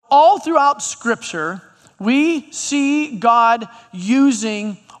throughout Scripture, we see God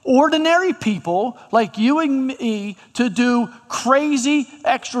using ordinary people like you and me to do crazy,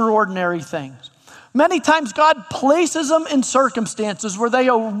 extraordinary things. Many times God places them in circumstances where they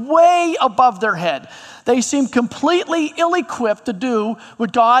are way above their head. They seem completely ill-equipped to do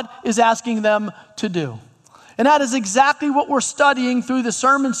what God is asking them to do. And that is exactly what we're studying through the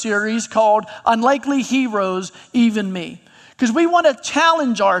sermon series called Unlikely Heroes, Even Me. Because we want to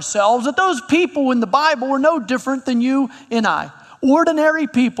challenge ourselves that those people in the Bible were no different than you and I. Ordinary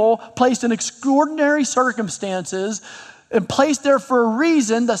people placed in extraordinary circumstances and placed there for a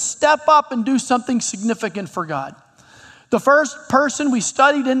reason to step up and do something significant for God. The first person we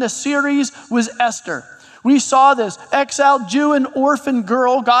studied in this series was Esther. We saw this exiled Jew and orphan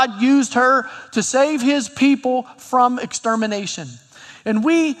girl. God used her to save his people from extermination. And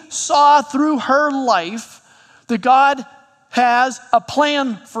we saw through her life that God has a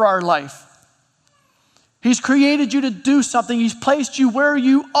plan for our life. He's created you to do something. He's placed you where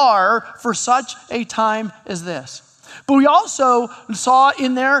you are for such a time as this. But we also saw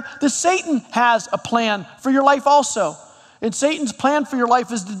in there that Satan has a plan for your life also. And Satan's plan for your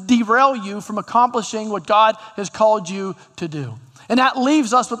life is to derail you from accomplishing what God has called you to do. And that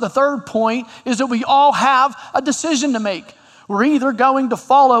leaves us with the third point, is that we all have a decision to make. We're either going to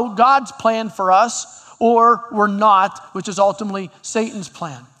follow God's plan for us or we're not, which is ultimately Satan's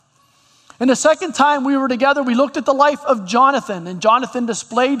plan. And the second time we were together, we looked at the life of Jonathan, and Jonathan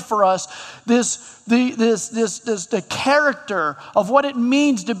displayed for us the character of what it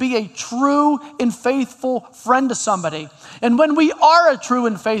means to be a true and faithful friend to somebody. And when we are a true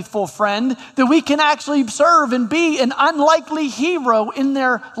and faithful friend, that we can actually serve and be an unlikely hero in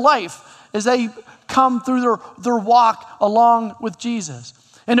their life as they come through their walk along with Jesus.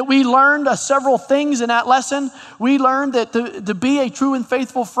 And that we learned several things in that lesson. We learned that to be a true and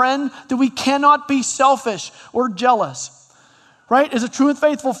faithful friend, that we cannot be selfish or jealous, right? As a true and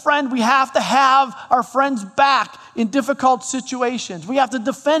faithful friend, we have to have our friends back in difficult situations. We have to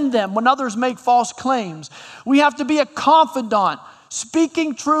defend them when others make false claims. We have to be a confidant,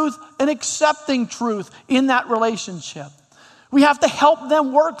 speaking truth and accepting truth in that relationship. We have to help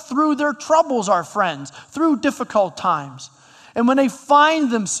them work through their troubles, our friends, through difficult times. And when they find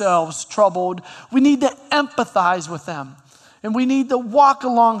themselves troubled, we need to empathize with them. And we need to walk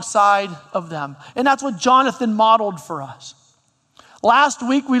alongside of them. And that's what Jonathan modeled for us. Last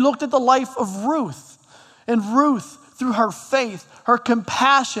week, we looked at the life of Ruth. And Ruth, through her faith, her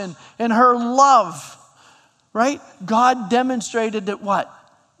compassion, and her love, right? God demonstrated that what?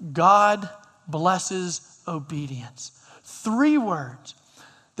 God blesses obedience. 3 words.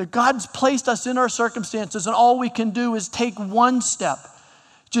 That God's placed us in our circumstances, and all we can do is take one step.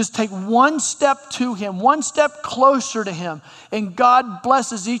 Just take one step to him, one step closer to him. And God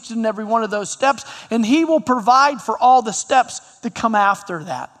blesses each and every one of those steps, and he will provide for all the steps that come after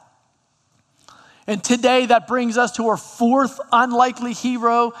that. And today that brings us to our 4th unlikely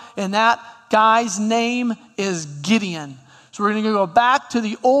hero, and that guy's name is Gideon. So we're going to go back to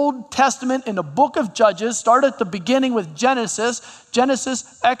the Old Testament in the book of Judges, start at the beginning with Genesis,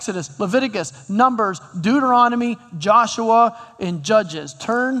 Exodus, Leviticus, Numbers, Deuteronomy, Joshua, and Judges.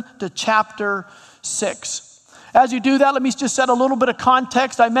 Turn to chapter 6. As you do that, let me just set a little bit of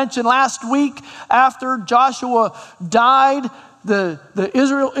context. I mentioned last week after Joshua died,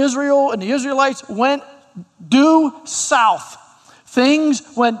 Israel and the Israelites went due south. Things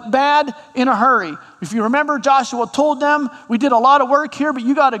went bad in a hurry. If you remember, Joshua told them, we did a lot of work here, but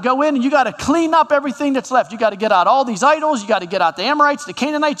you got to go in and you got to clean up everything that's left. You got to get out all these idols. You got to get out the Amorites, the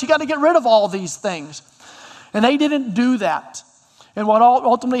Canaanites. You got to get rid of all these things. And they didn't do that. And what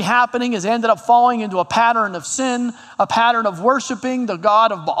ultimately happening is they ended up falling into a pattern of sin, a pattern of worshiping the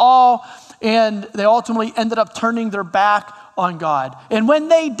god of Baal, and they ultimately ended up turning their back on God. And when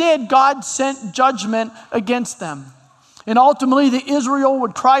they did, God sent judgment against them. And ultimately, the Israel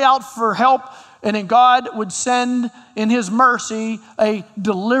would cry out for help, and then God would send in his mercy a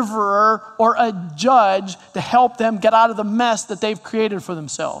deliverer or a judge to help them get out of the mess that they've created for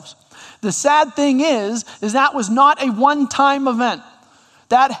themselves. The sad thing is that was not a one-time event.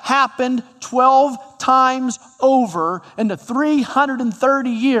 That happened 12 times over in the 330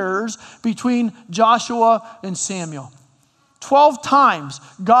 years between Joshua and Samuel. 12 times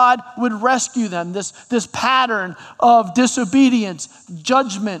God would rescue them. This pattern of disobedience,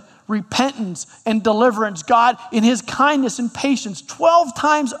 judgment, repentance, and deliverance. God, in his kindness and patience, 12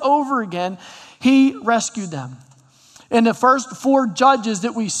 times over again, he rescued them. And the first 4 judges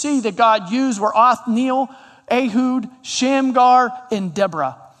that we see that God used were Othniel, Ehud, Shamgar, and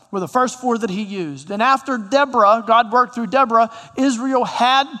Deborah. were the first 4 that he used. And after Deborah, God worked through Deborah, Israel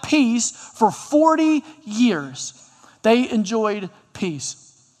had peace for 40 years. They enjoyed peace.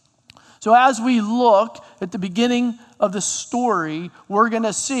 So as we look at the beginning of the story, we're going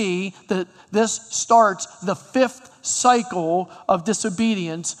to see that this starts the 5th cycle of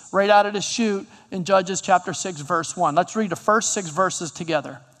disobedience right out of the chute in Judges chapter 6, verse 1. Let's read the first 6 verses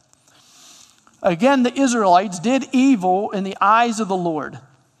together. Again, the Israelites did evil in the eyes of the Lord.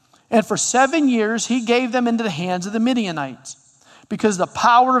 And for 7 years, he gave them into the hands of the Midianites. Because the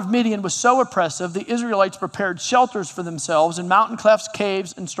power of Midian was so oppressive, the Israelites prepared shelters for themselves in mountain clefts,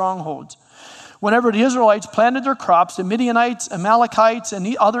 caves, and strongholds. Whenever the Israelites planted their crops, the Midianites, Amalekites, and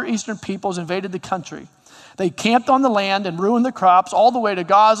the other eastern peoples invaded the country. They camped on the land and ruined the crops all the way to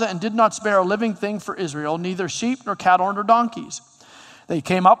Gaza and did not spare a living thing for Israel, neither sheep nor cattle nor donkeys. They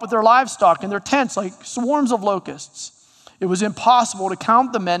came up with their livestock and their tents like swarms of locusts. It was impossible to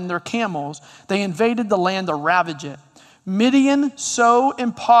count the men and their camels. They invaded the land to ravage it. Midian so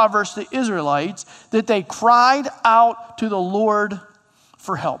impoverished the Israelites that they cried out to the Lord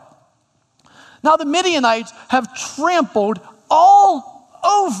for help. Now the Midianites have trampled all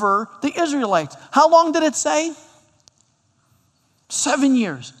over the Israelites. How long did it say? 7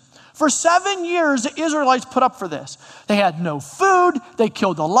 years. For 7 years, the Israelites put up for this. They had no food. They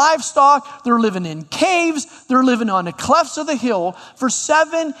killed the livestock. They're living in caves. They're living on the clefts of the hill. For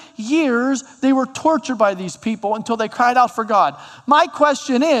 7 years, they were tortured by these people until they cried out for God. My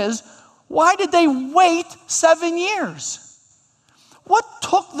question is, why did they wait 7 years? What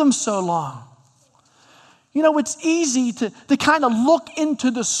took them so long? You know, it's easy to kind of look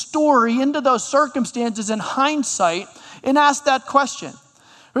into the story, into those circumstances in hindsight and ask that question.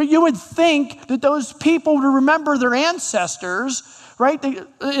 You would think that those people would remember their ancestors, right?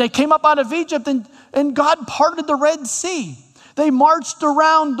 They came up out of Egypt and God parted the Red Sea. They marched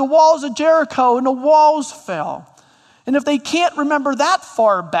around the walls of Jericho and the walls fell. And if they can't remember that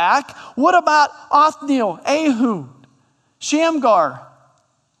far back, what about Othniel, Ehud, Shamgar,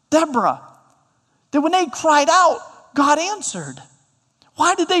 Deborah? That when they cried out, God answered.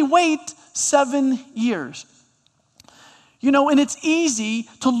 Why did they wait 7 years? You know, and it's easy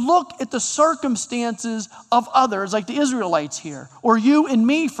to look at the circumstances of others, like the Israelites here, or you and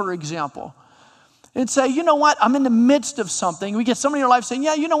me, for example, and say, you know what, I'm in the midst of something. We get somebody in your life saying,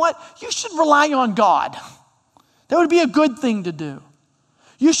 yeah, you know what, you should rely on God. That would be a good thing to do.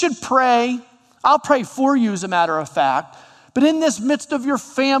 You should pray. I'll pray for you, as a matter of fact. But in this midst of your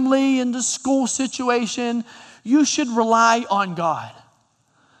family and the school situation, you should rely on God.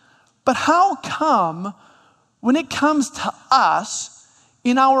 But how come when it comes to us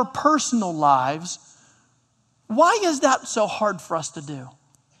in our personal lives, why is that so hard for us to do?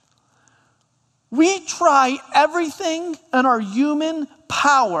 We try everything in our human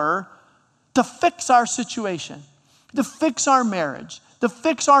power to fix our situation, to fix our marriage, to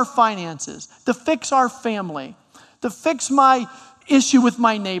fix our finances, to fix our family, to fix my issue with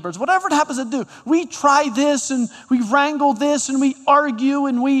my neighbors, whatever it happens to do. We try this and we wrangle this and we argue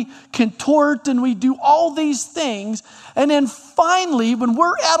and we contort and we do all these things. And then finally, when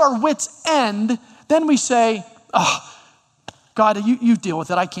we're at our wit's end, then we say, oh, God, you deal with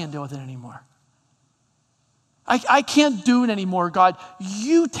it. I can't deal with it anymore. I can't do it anymore, God.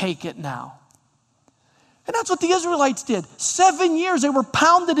 You take it now. And that's what the Israelites did. 7 years, they were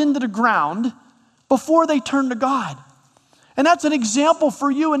pounded into the ground before they turned to God. And that's an example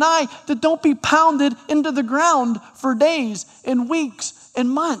for you and I, that don't be pounded into the ground for days and weeks and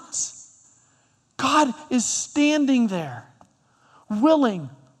months. God is standing there, willing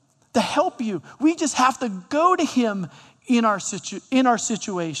to help you. We just have to go to him in our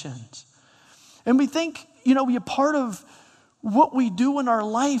situations. And we think, you know, we are part of what we do in our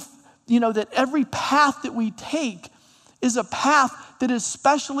life, you know, that every path that we take is a path that is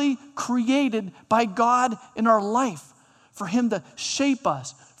specially created by God in our life, for him to shape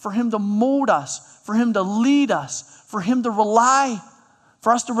us, for him to mold us, for him to lead us, for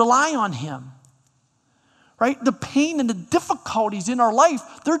us to rely on him. Right? The pain and the difficulties in our life,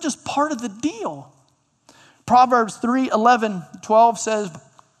 they're just part of the deal. Proverbs 3:11-12 says,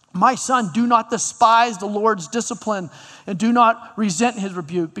 my son, do not despise the Lord's discipline and do not resent his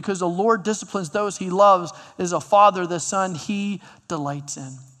rebuke, because the Lord disciplines those he loves, as a father the son he delights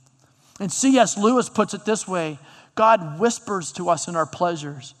in. And C.S. Lewis puts it this way: God whispers to us in our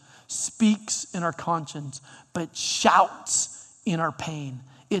pleasures, speaks in our conscience, but shouts in our pain.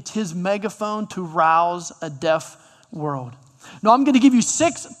 It's his megaphone to rouse a deaf world. Now, I'm going to give you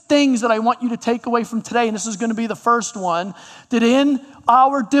 6 things that I want you to take away from today, and this is going to be the first one, that in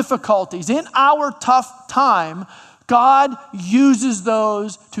our difficulties, in our tough time, God uses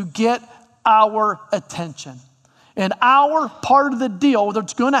those to get our attention. And our part of the deal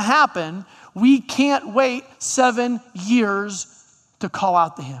that's going to happen, we can't wait 7 years to call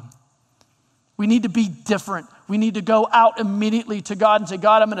out to him. We need to be different. We need to go out immediately to God and say,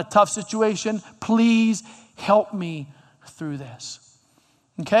 God, I'm in a tough situation. Please help me through this.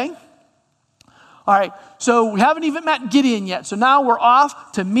 Okay? All right, so we haven't even met Gideon yet. So now we're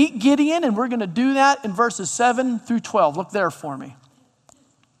off to meet Gideon, and we're going to do that in verses 7 through 12. Look there for me.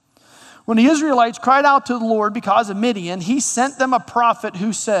 When the Israelites cried out to the Lord because of Midian, he sent them a prophet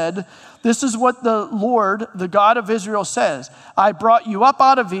who said, this is what the Lord, the God of Israel, says. I brought you up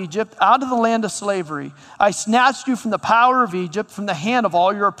out of Egypt, out of the land of slavery. I snatched you from the power of Egypt, from the hand of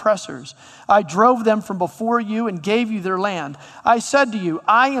all your oppressors. I drove them from before you and gave you their land. I said to you,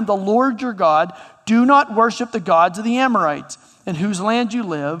 I am the Lord your God. Do not worship the gods of the Amorites, in whose land you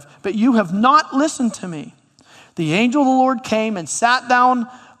live, but you have not listened to me. The angel of the Lord came and sat down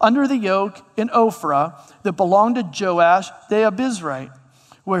under the yoke in Ophrah that belonged to Joash the Abizrite,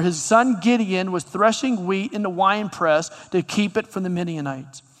 where his son Gideon was threshing wheat in the winepress to keep it from the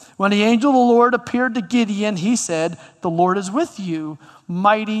Midianites. When the angel of the Lord appeared to Gideon, he said, the Lord is with you,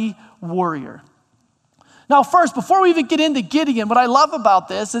 mighty warrior. Now first, before we even get into Gideon, what I love about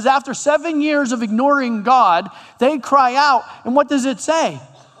this is after 7 years of ignoring God, they cry out, and what does it say?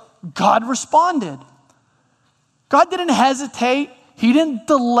 God responded. God didn't hesitate. He didn't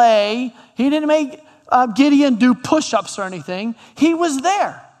delay. He didn't make Gideon do push-ups or anything. He was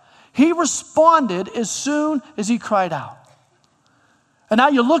there. He responded as soon as he cried out. And now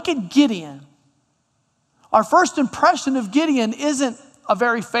you look at Gideon. Our first impression of Gideon isn't a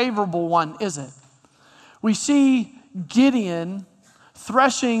very favorable one, is it? We see Gideon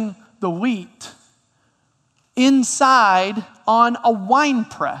threshing the wheat inside on a wine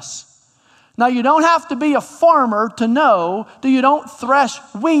press. Now, you don't have to be a farmer to know that you don't thresh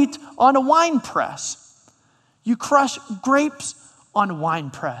wheat on a wine press. You crush grapes on a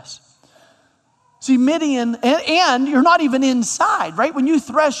wine press. See, Midian, and you're not even inside, right? When you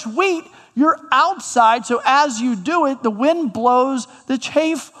thresh wheat, you're outside. So as you do it, the wind blows the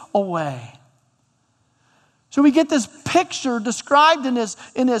chaff away. So we get this picture described in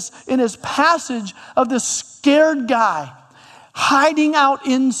this passage of this scared guy hiding out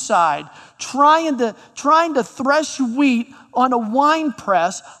inside, trying to thresh wheat on a wine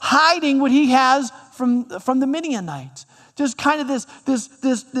press, hiding what he has from the Midianites. Just kind of this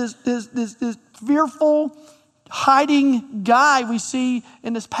fearful, hiding guy we see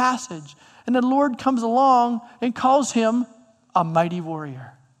in this passage. And the Lord comes along and calls him a mighty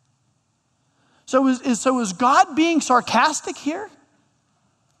warrior. So is God being sarcastic here?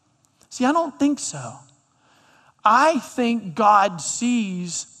 See, I don't think so. I think God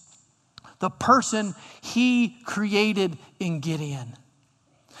sees the person he created in Gideon.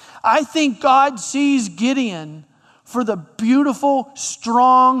 I think God sees Gideon for the beautiful,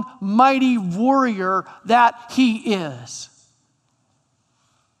 strong, mighty warrior that he is.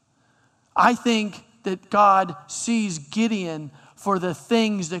 I think that God sees Gideon for the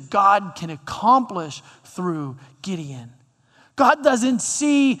things that God can accomplish through Gideon. God doesn't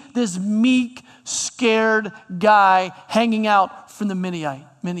see this meek, scared guy hanging out from the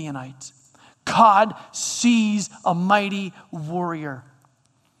Midianites. God sees a mighty warrior.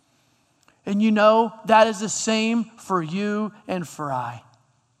 And you know, that is the same for you and for I.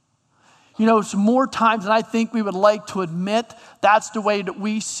 You know, it's more times than I think we would like to admit, that's the way that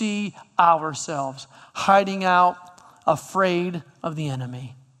we see ourselves, hiding out, afraid of the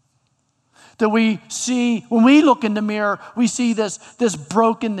enemy. That we see, when we look in the mirror, we see this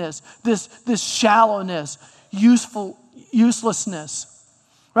brokenness, this shallowness, uselessness,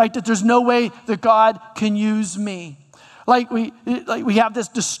 right? That there's no way that God can use me. Like we have this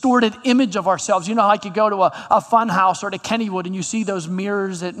distorted image of ourselves. You know, like you go to a fun house or to Kennywood and you see those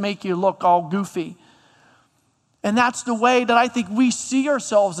mirrors that make you look all goofy. And that's the way that I think we see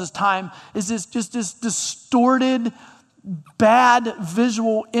ourselves this time, is this distorted, bad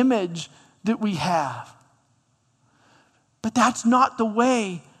visual image that we have. But that's not the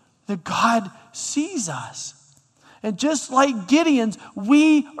way that God sees us. And just like Gideon's,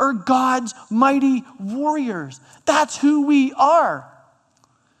 we are God's mighty warriors. That's who we are.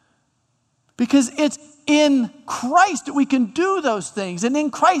 Because it's in Christ that we can do those things. And in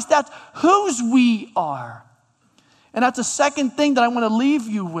Christ, that's whose we are. And that's the second thing that I want to leave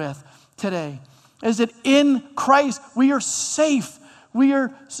you with today, is that in Christ, we are safe. We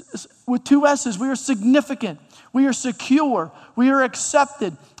are, with two S's, we are significant. We are secure. We are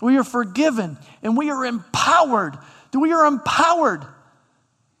accepted. We are forgiven. And we are empowered. We are empowered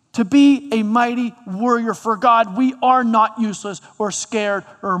to be a mighty warrior for God. We are not useless or scared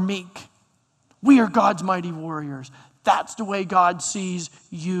or meek. We are God's mighty warriors. That's the way God sees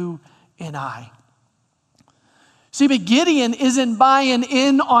you and I. See, but Gideon isn't buying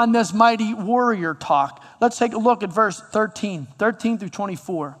in on this mighty warrior talk. Let's take a look at verse 13 through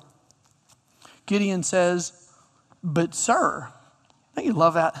 24. Gideon says, but sir, don't you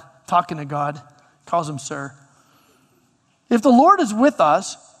love that? Talking to God, calls him sir. If the Lord is with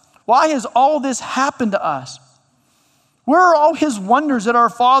us, why has all this happened to us? Where are all his wonders that our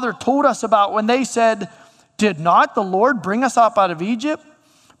father told us about when they said, did not the Lord bring us up out of Egypt?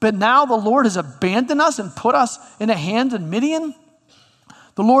 But now the Lord has abandoned us and put us in the hands of Midian.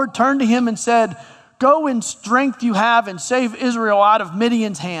 The Lord turned to him and said, go in strength you have and save Israel out of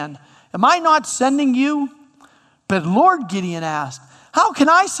Midian's hand. Am I not sending you? But Lord, Gideon asked, how can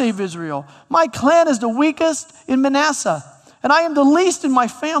I save Israel? My clan is the weakest in Manasseh, and I am the least in my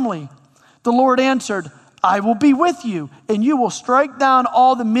family. The Lord answered, I will be with you, and you will strike down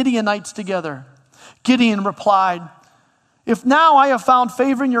all the Midianites together. Gideon replied, if now I have found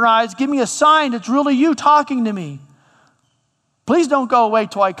favor in your eyes, give me a sign it's really you talking to me. Please don't go away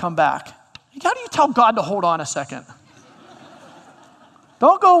till I come back. How do you tell God to hold on a second?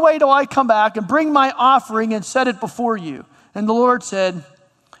 Don't go away till I come back and bring my offering and set it before you. And the Lord said,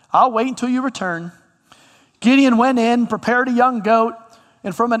 I'll wait until you return. Gideon went in, prepared a young goat,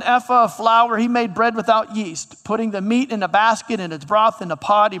 and from an ephah of flour he made bread without yeast. Putting the meat in a basket and its broth in a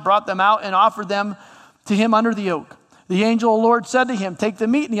pot, he brought them out and offered them to him under the oak. The angel of the Lord said to him, take the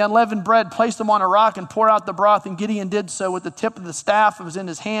meat and the unleavened bread, place them on a rock and pour out the broth. And Gideon did so with the tip of the staff that was in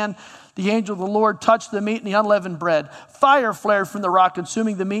his hand. The angel of the Lord touched the meat and the unleavened bread. Fire flared from the rock,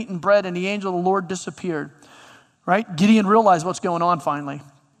 consuming the meat and bread, and the angel of the Lord disappeared. Right? Gideon realized what's going on finally.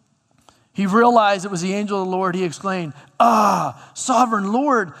 He realized it was the angel of the Lord. He exclaimed, sovereign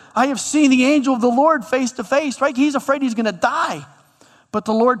Lord, I have seen the angel of the Lord face to face. Right? He's afraid he's going to die. But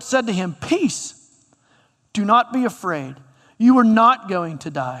the Lord said to him, peace. Do not be afraid. You are not going to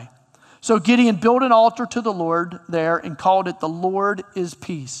die. So Gideon built an altar to the Lord there and called it, the Lord is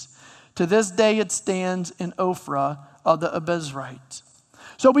peace. To this day it stands in Ophrah of the Abiezrites.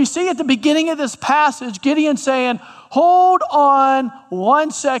 So we see at the beginning of this passage, Gideon saying, hold on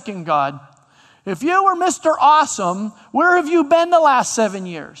 1 second, God. If you were Mr. Awesome, where have you been the last 7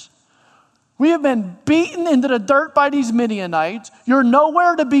 years? We have been beaten into the dirt by these Midianites. You're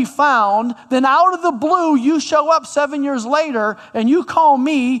nowhere to be found. Then out of the blue, you show up 7 years later and you call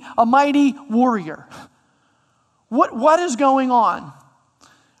me a mighty warrior. What is going on?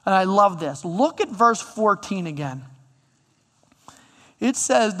 And I love this. Look at verse 14 again. It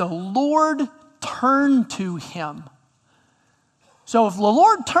says, the Lord turned to him. So if the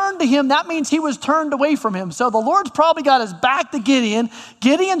Lord turned to him, that means he was turned away from him. So the Lord's probably got his back to Gideon.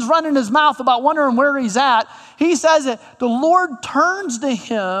 Gideon's running his mouth about wondering where he's at. He says that the Lord turns to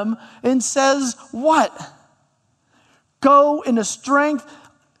him and says, what? Go in the strength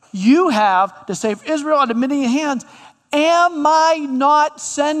you have to save Israel out of Midian's hands. Am I not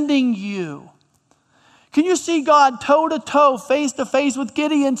sending you? Can you see God toe to toe, face to face with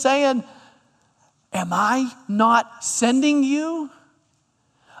Gideon saying, am I not sending you?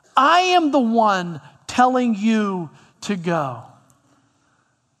 I am the one telling you to go.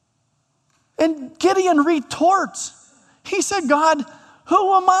 And Gideon retorts. He said, God,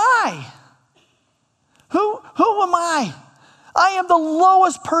 who am I? Who am I? I am the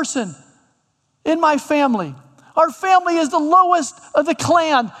lowest person in my family. Our family is the lowest of the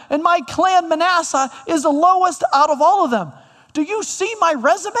clan, and my clan, Manasseh, is the lowest out of all of them. Do you see my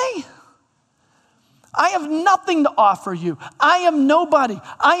resume? I have nothing to offer you. I am nobody.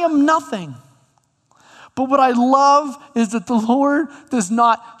 I am nothing. But what I love is that the Lord does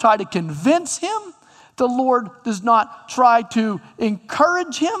not try to convince him. The Lord does not try to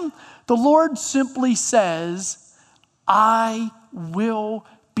encourage him. The Lord simply says, I will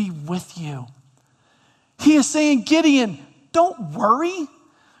be with you. He is saying, Gideon, don't worry.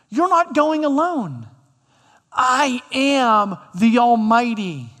 You're not going alone. I am the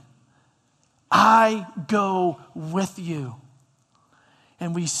Almighty. I go with you.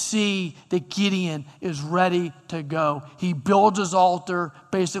 And we see that Gideon is ready to go. He builds his altar,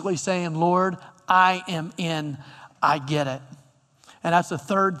 basically saying, Lord, I am in. I get it. And that's the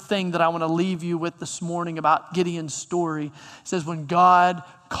third thing that I want to leave you with this morning about Gideon's story. It says when God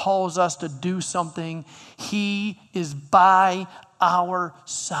calls us to do something, he is by our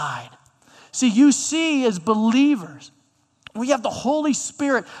side. See, you see as believers, we have the Holy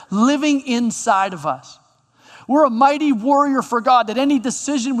Spirit living inside of us. We're a mighty warrior for God, that any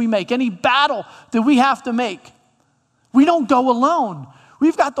decision we make, any battle that we have to make, we don't go alone.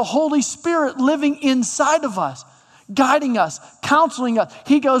 We've got the Holy Spirit living inside of us, guiding us, counseling us.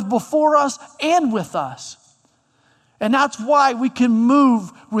 He goes before us and with us. And that's why we can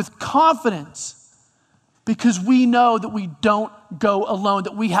move with confidence, because we know that we don't go alone,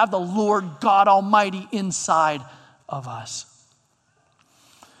 that we have the Lord God Almighty inside of us.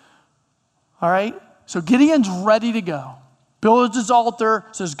 All right, so Gideon's ready to go. Builds his altar,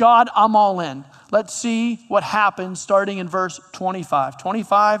 says, God, I'm all in. Let's see what happens starting in verse 25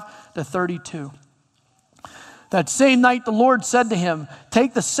 to 32. That same night the Lord said to him,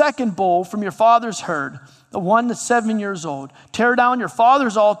 take the second bull from your father's herd, the one that's 7 years old. Tear down your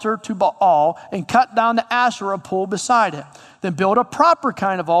father's altar to Baal and cut down the Asherah pole beside it. Then build a proper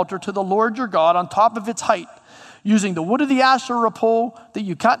kind of altar to the Lord your God on top of its height. Using the wood of the Asherah pole that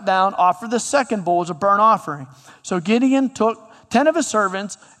you cut down, offer the second bull as a burnt offering. So Gideon took 10 of his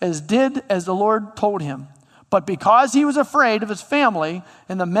servants, did as the Lord told him. But because he was afraid of his family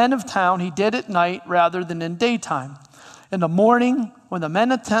and the men of town, he did at night rather than in daytime. In the morning, when the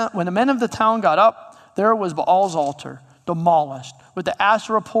men of the town got up, there was Baal's altar, demolished, with the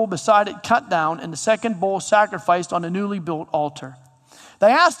Asherah pole beside it cut down, and the second bull sacrificed on a newly built altar.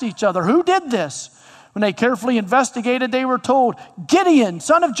 They asked each other, who did this? When they carefully investigated, they were told, Gideon,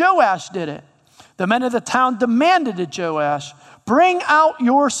 son of Joash, did it. The men of the town demanded of Joash, bring out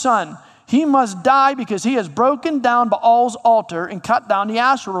your son. He must die because he has broken down Baal's altar and cut down the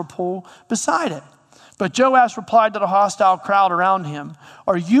Asherah pole beside it. But Joash replied to the hostile crowd around him,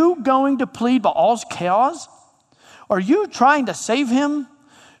 are you going to plead Baal's cause? Are you trying to save him?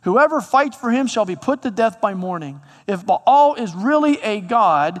 Whoever fights for him shall be put to death by morning. If Baal is really a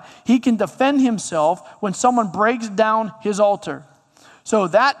god, he can defend himself when someone breaks down his altar. So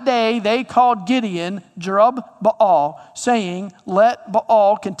that day they called Gideon Jerub-Baal, saying, let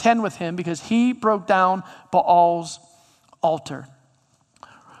Baal contend with him because he broke down Baal's altar.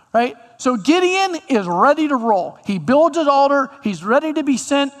 Right? So Gideon is ready to roll. He builds his altar. He's ready to be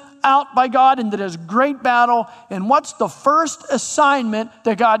sent out by God into this great battle. And what's the first assignment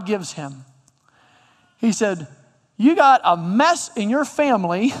that God gives him? He said, you got a mess in your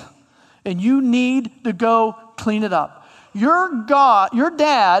family and you need to go clean it up. Your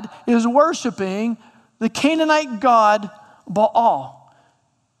dad is worshiping the Canaanite god Baal.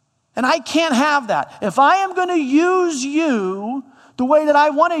 And I can't have that. If I am going to use you the way that I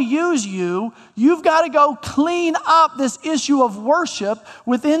want to use you, you've got to go clean up this issue of worship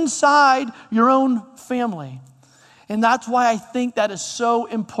within inside your own family. And that's why I think that is so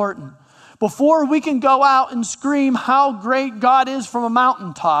important. Before we can go out and scream how great God is from a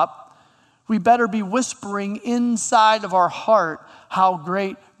mountaintop, we better be whispering inside of our heart how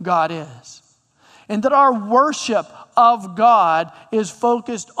great God is. And that our worship of God is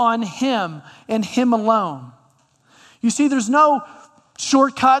focused on Him and Him alone. You see, there's no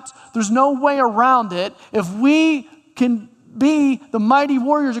shortcuts. There's no way around it. If we can be the mighty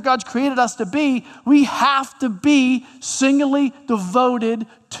warriors that God's created us to be, we have to be singly devoted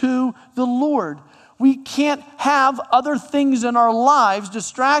to the Lord. We can't have other things in our lives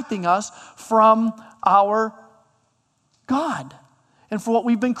distracting us from our God and for what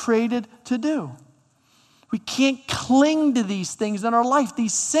we've been created to do. We can't cling to these things in our life,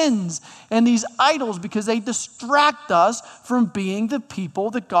 these sins and these idols, because they distract us from being the people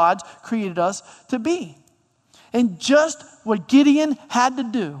that God's created us to be. And just what Gideon had to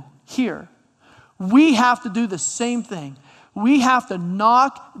do here, we have to do the same thing. We have to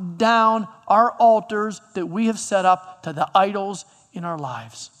knock down our altars that we have set up to the idols in our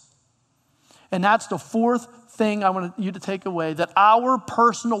lives. And that's the fourth thing I want you to take away, that our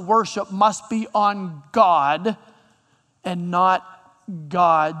personal worship must be on God and not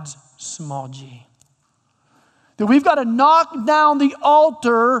God's small g. That we've got to knock down the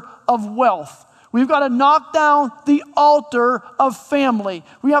altar of wealth. We've got to knock down the altar of family.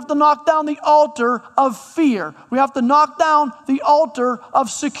 We have to knock down the altar of fear. We have to knock down the altar of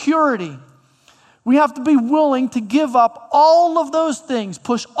security. We have to be willing to give up all of those things,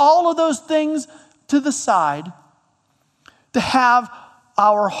 push all of those things to the side, to have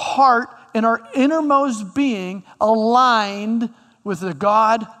our heart and our innermost being aligned with the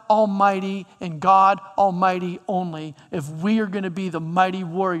God Almighty and God Almighty only, if we are going to be the mighty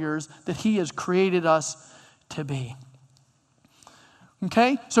warriors that He has created us to be.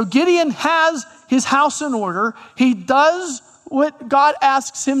 Okay? So Gideon has his house in order. He does what God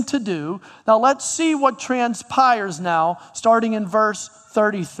asks him to do. Now let's see what transpires now, starting in verse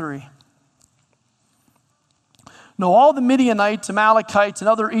 33. Now all the Midianites, Amalekites, and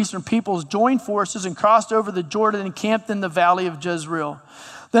other eastern peoples joined forces and crossed over the Jordan and camped in the valley of Jezreel.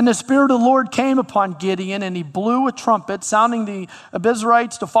 Then the Spirit of the Lord came upon Gideon, and he blew a trumpet, sounding the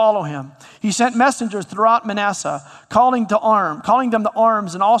Abiezrites to follow him. He sent messengers throughout Manasseh, calling them to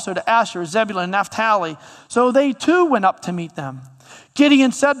arms, and also to Asher, Zebulun, and Naphtali. So they too went up to meet them.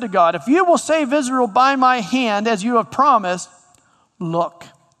 Gideon said to God, if you will save Israel by my hand, as you have promised, look,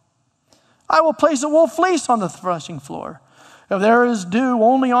 I will place a wool fleece on the threshing floor. If there is dew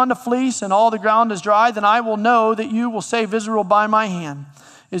only on the fleece and all the ground is dry, then I will know that you will save Israel by my hand,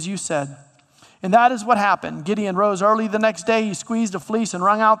 as you said. And that is what happened. Gideon rose early the next day. He squeezed a fleece and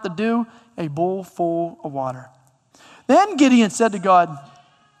wrung out the dew, a bowl full of water. Then Gideon said to God,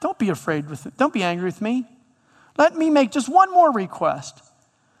 don't be afraid with it. Don't be angry with me. Let me make just one more request.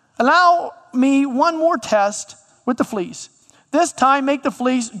 Allow me one more test with the fleece. This time make the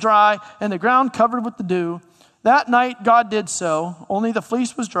fleece dry and the ground covered with the dew. That night God did so. Only the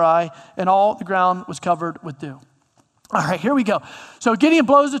fleece was dry and all the ground was covered with dew. All right, here we go. So Gideon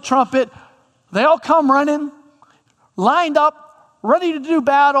blows the trumpet. They all come running, lined up, ready to do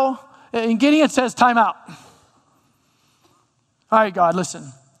battle. And Gideon says, time out. All right, God,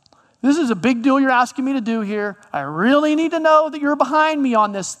 listen. This is a big deal you're asking me to do here. I really need to know that you're behind me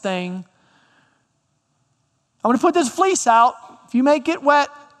on this thing. I'm going to put this fleece out. If you make it wet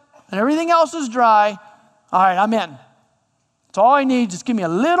and everything else is dry, all right, I'm in. That's all I need. Just give me a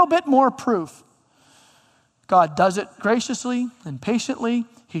little bit more proof. God does it graciously and patiently.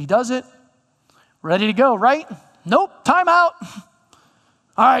 He does it. Ready to go, right? Nope, time out.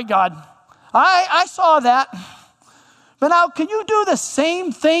 All right, God, I saw that. But now, can you do the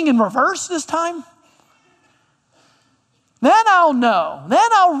same thing in reverse this time? Then I'll know. Then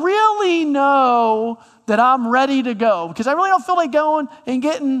I'll really know that I'm ready to go. Because I really don't feel like going and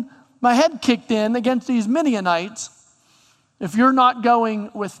getting my head kicked in against these Midianites if you're not going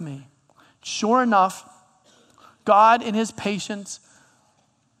with me. Sure enough, God in his patience,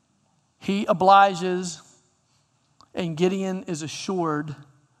 he obliges, and Gideon is assured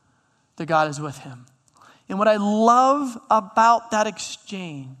that God is with him. And what I love about that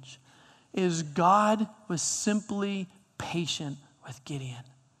exchange is God was simply patient with Gideon.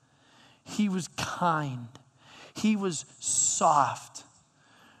 He was kind. He was soft.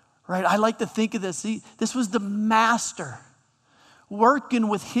 Right? I like to think of this. This was the master working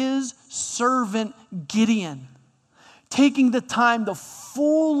with his servant Gideon, taking the time to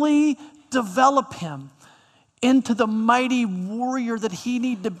fully develop him into the mighty warrior that he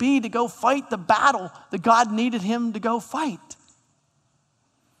needed to be to go fight the battle that God needed him to go fight.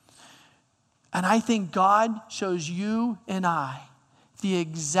 And I think God shows you and I the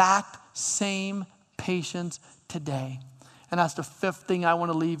exact same patience today. And that's the fifth thing I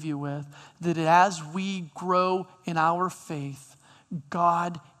want to leave you with, that as we grow in our faith,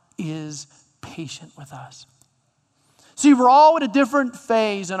 God is patient with us. See, we're all at a different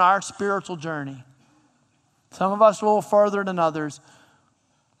phase in our spiritual journey. Some of us a little further than others.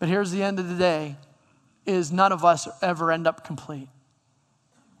 But here's the end of the day, is none of us ever end up complete.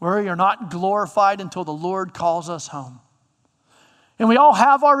 We are not glorified until the Lord calls us home. And we all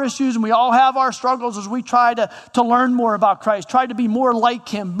have our issues and we all have our struggles as we try to learn more about Christ, try to be more like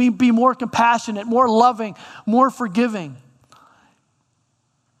him, be more compassionate, more loving, more forgiving.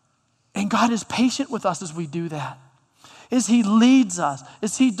 And God is patient with us as we do that. As he leads us,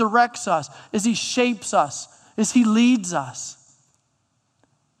 as he directs us, as he shapes us, as he leads us.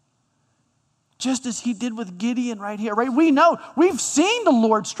 Just as he did with Gideon right here, right? We know, we've seen the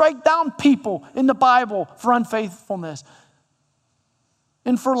Lord strike down people in the Bible for unfaithfulness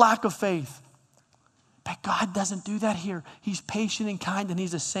and for lack of faith. But God doesn't do that here. He's patient and kind, and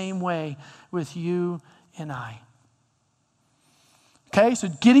he's the same way with you and I. Okay, so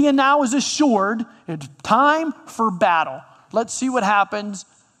Gideon now is assured it's time for battle. Let's see what happens.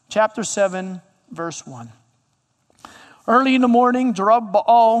 Chapter 7, verse 1. Early in the morning,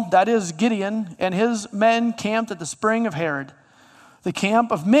 Jerubbaal, that is Gideon, and his men camped at the spring of Harod. The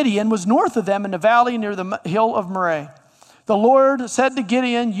camp of Midian was north of them in the valley near the hill of Moreh. The Lord said to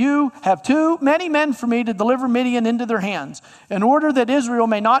Gideon, you have too many men for me to deliver Midian into their hands, in order that Israel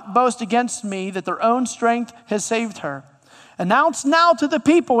may not boast against me that their own strength has saved her. Announce now to the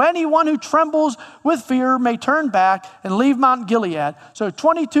people, anyone who trembles with fear may turn back and leave Mount Gilead. So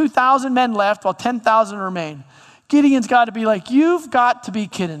 22,000 men left while 10,000 remain. Gideon's got to be like, you've got to be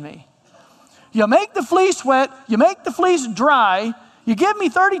kidding me. You make the fleece wet, you make the fleece dry, you give me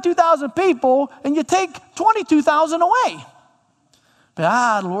 32,000 people, and you take 22,000 away.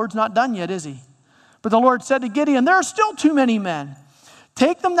 But the Lord's not done yet, is he? But the Lord said to Gideon, there are still too many men.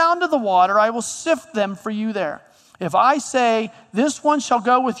 Take them down to the water, I will sift them for you there. If I say, this one shall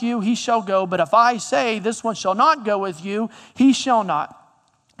go with you, he shall go. But if I say, this one shall not go with you, he shall not.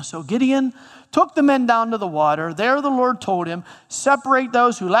 So Gideon took the men down to the water. There the Lord told him, separate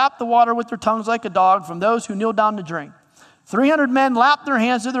those who lap the water with their tongues like a dog from those who kneel down to drink. 300 men lapped their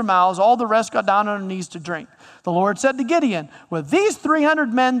hands to their mouths. All the rest got down on their knees to drink. The Lord said to Gideon, with these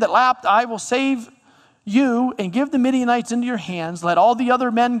 300 men that lapped, I will save you and give the Midianites into your hands. Let all the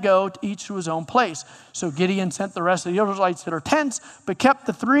other men go, to each to his own place. So Gideon sent the rest of the Israelites to their tents, but kept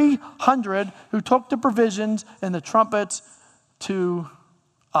the 300 who took the provisions and the trumpets to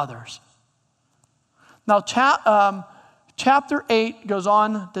others. Now, chapter 8 goes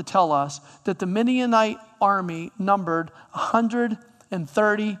on to tell us that the Midianite army numbered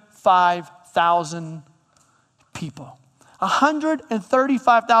 135,000 people.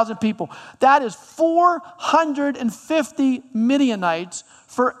 135,000 people. That is 450 Midianites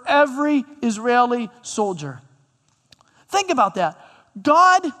for every Israeli soldier. Think about that.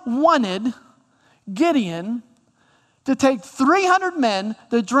 God wanted Gideon to take 300 men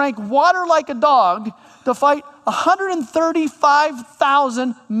that drank water like a dog to fight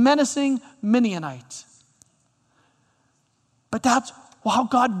 135,000 menacing Midianites. But that's how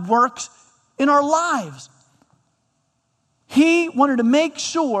God works in our lives. He wanted to make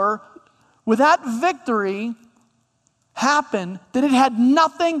sure with that victory happen that it had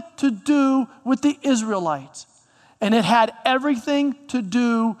nothing to do with the Israelites. And it had everything to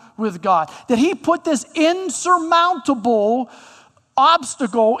do with God. That he put this insurmountable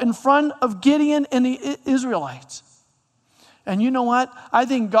obstacle in front of Gideon and the Israelites. And you know what? I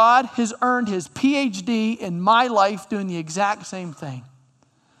think God has earned his PhD in my life doing the exact same thing.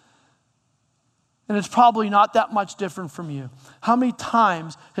 And it's probably not that much different from you. How many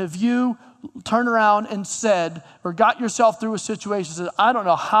times have you turned around and said, or got yourself through a situation and said, I don't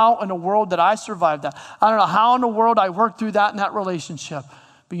know how in the world that I survived that. I don't know how in the world I worked through that in that relationship.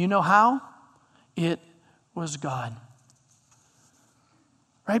 But you know how? It was God.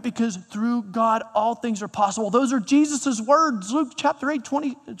 Right? Because through God, all things are possible. Those are Jesus' words. Luke chapter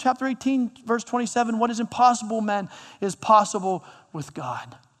 18, verse 27. What is impossible, man, is possible with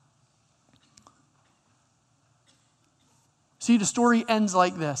God. See, the story ends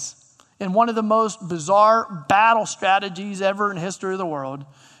like this. In one of the most bizarre battle strategies ever in the history of the world,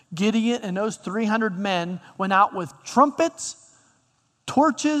 Gideon and those 300 men went out with trumpets,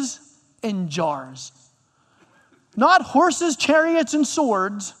 torches, and jars. Not horses, chariots, and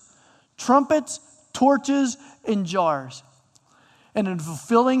swords, trumpets, torches, and jars. And in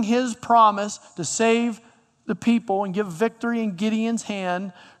fulfilling his promise to save the people and give victory in Gideon's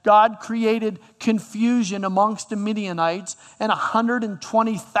hand, God created confusion amongst the Midianites, and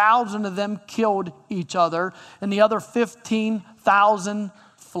 120,000 of them killed each other, and the other 15,000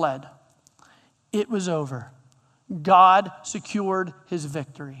 fled. It was over. God secured his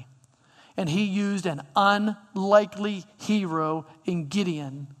victory, and he used an unlikely hero in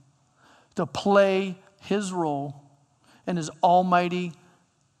Gideon to play his role in his almighty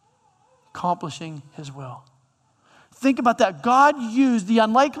accomplishing his will. Think about that. God used the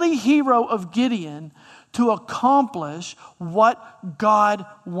unlikely hero of Gideon to accomplish what God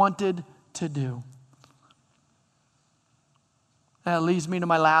wanted to do. And that leads me to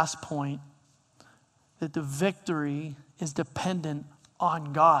my last point, that the victory is dependent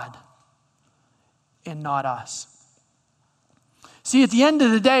on God and not us. See, at the end of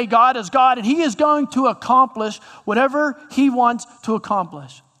the day, God is God, and he is going to accomplish whatever he wants to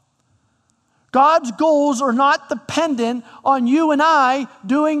accomplish. God's goals are not dependent on you and I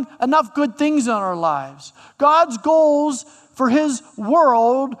doing enough good things in our lives. God's goals for his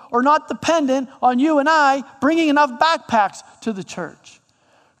world are not dependent on you and I bringing enough backpacks to the church.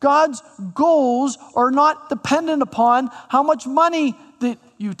 God's goals are not dependent upon how much money that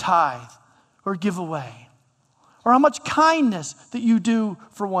you tithe or give away, or how much kindness that you do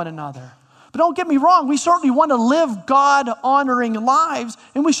for one another. But don't get me wrong, we certainly want to live God-honoring lives,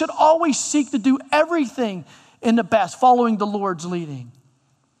 and we should always seek to do everything in the best, following the Lord's leading.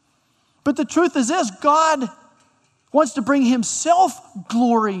 But the truth is this, God wants to bring himself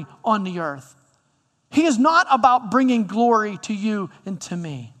glory on the earth. He is not about bringing glory to you and to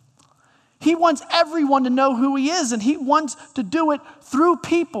me. He wants everyone to know who he is, and he wants to do it through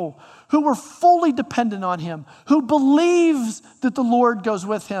people who are fully dependent on him, who believes that the Lord goes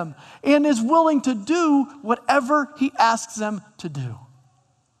with him and is willing to do whatever he asks them to do.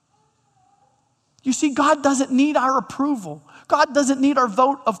 You see, God doesn't need our approval. God doesn't need our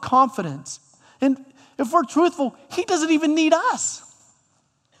vote of confidence. And if we're truthful, he doesn't even need us.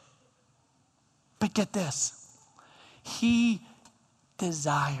 But get this, he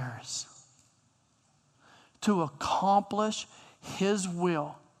desires to accomplish his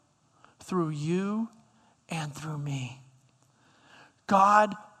will through you and through me.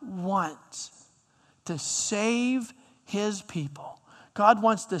 God wants to save his people. God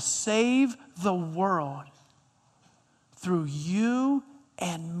wants to save the world through you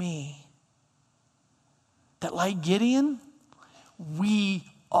and me. That like Gideon, we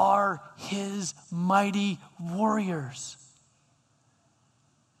are his mighty warriors.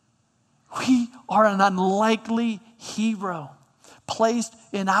 We are an unlikely hero placed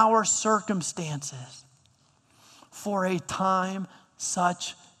in our circumstances for a time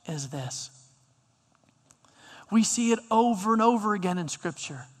such as this. We see it over and over again in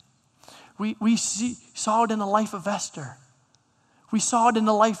Scripture. We saw it in the life of Esther. We saw it in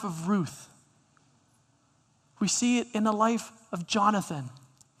the life of Ruth. We see it in the life of Jonathan.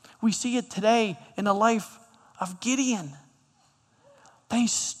 We see it today in the life of Gideon. They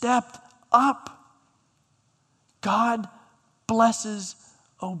stepped up. God blesses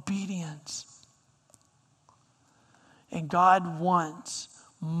obedience. And God wants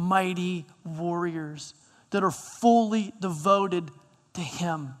mighty warriors that are fully devoted to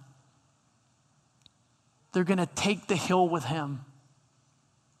him. They're going to take the hill with him.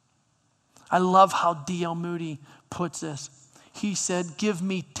 I love how D.L. Moody puts this. He said, give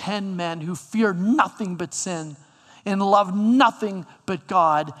me 10 men who fear nothing but sin and love nothing but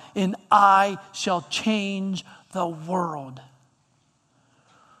God, and I shall change the world.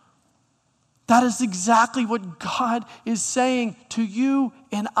 That is exactly what God is saying to you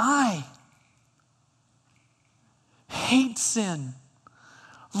and I. Hate sin.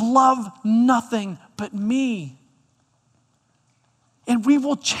 Love nothing but me. And we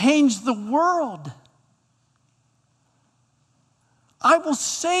will change the world. I will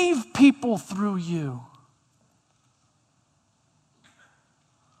save people through you.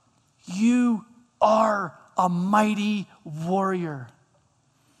 You are a mighty warrior.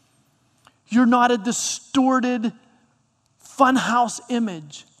 You're not a distorted funhouse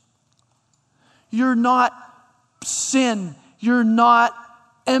image. You're not sin. You're not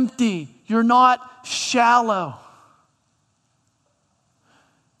empty. You're not shallow.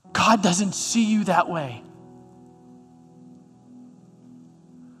 God doesn't see you that way.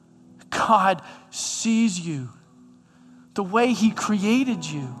 God sees you the way he created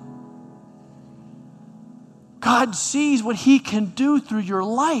you. God sees what he can do through your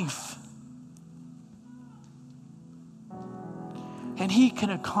life. And he can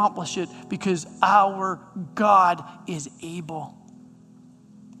accomplish it because our God is able.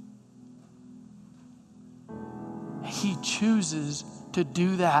 He chooses to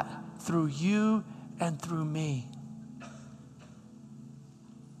do that through you and through me.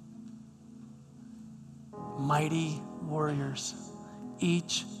 Mighty warriors,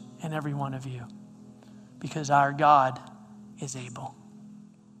 each and every one of you, because our God is able.